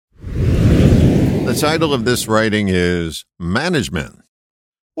The title of this writing is Management.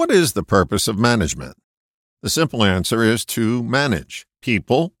 What is the purpose of management? The simple answer is to manage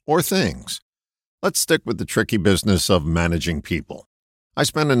people or things. Let's stick with the tricky business of managing people. I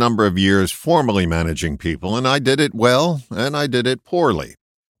spent a number of years formally managing people, and I did it well and I did it poorly.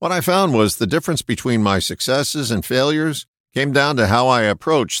 What I found was the difference between my successes and failures came down to how I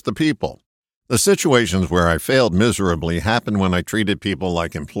approached the people. The situations where I failed miserably happened when I treated people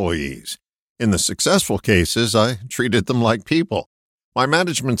like employees. In the successful cases, I treated them like people. My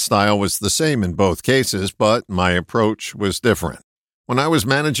management style was the same in both cases, but my approach was different. When I was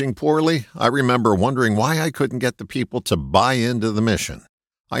managing poorly, I remember wondering why I couldn't get the people to buy into the mission.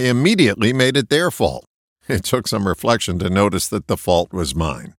 I immediately made it their fault. It took some reflection to notice that the fault was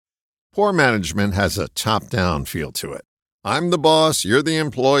mine. Poor management has a top-down feel to it. I'm the boss, you're the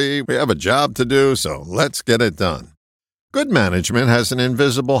employee, we have a job to do, so let's get it done. Good management has an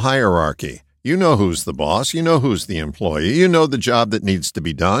invisible hierarchy. You know who's the boss, you know who's the employee, you know the job that needs to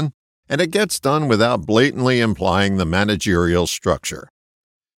be done, and it gets done without blatantly implying the managerial structure.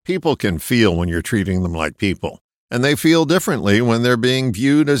 People can feel when you're treating them like people, and they feel differently when they're being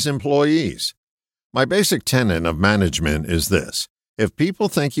viewed as employees. My basic tenet of management is this: if people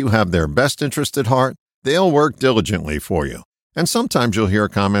think you have their best interest at heart, they'll work diligently for you. And sometimes you'll hear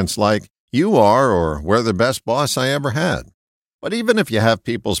comments like, "You are," or "We're the best boss I ever had." But even if you have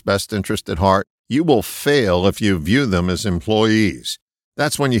people's best interest at heart, you will fail if you view them as employees.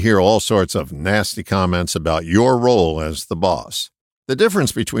 That's when you hear all sorts of nasty comments about your role as the boss. The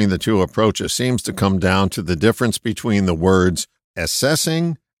difference between the two approaches seems to come down to the difference between the words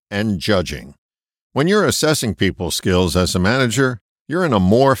assessing and judging. When you're assessing people's skills as a manager, you're in a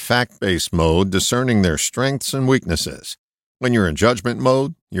more fact-based mode, discerning their strengths and weaknesses. When you're in judgment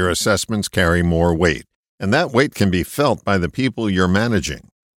mode, your assessments carry more weight, and that weight can be felt by the people you're managing.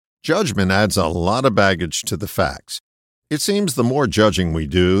 Judgment adds a lot of baggage to the facts. It seems the more judging we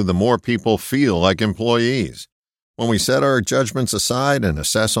do, the more people feel like employees. When we set our judgments aside and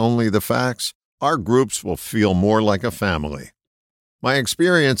assess only the facts, our groups will feel more like a family. My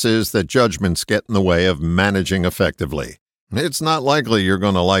experience is that judgments get in the way of managing effectively. It's not likely you're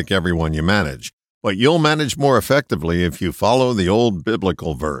going to like everyone you manage, but you'll manage more effectively if you follow the old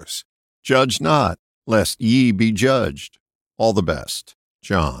biblical verse, "Judge not, lest ye be judged." All the best,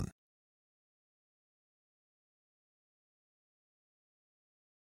 John.